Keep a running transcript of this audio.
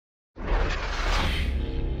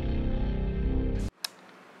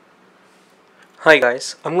Hi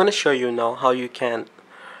guys, I'm gonna show you now how you can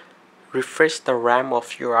refresh the RAM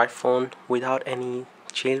of your iPhone without any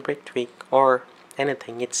jailbreak tweak or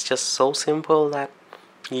anything. It's just so simple that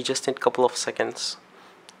you just need a couple of seconds.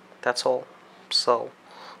 That's all. So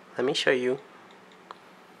let me show you.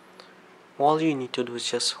 All you need to do is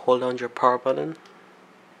just hold on your power button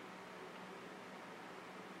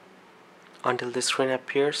until the screen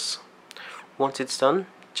appears. Once it's done,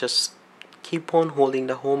 just keep on holding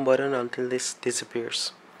the home button until this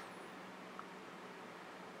disappears.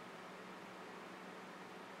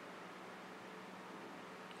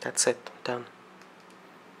 That's it, done.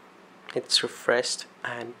 It's refreshed,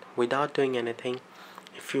 and without doing anything,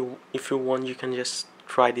 if you want, you can just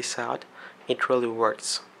try this out. It really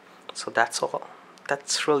works. So that's all.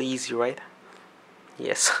 That's really easy, right?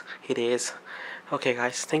 Yes, it is. Okay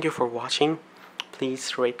guys, thank you for watching.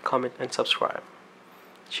 Please rate, comment and subscribe.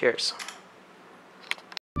 Cheers.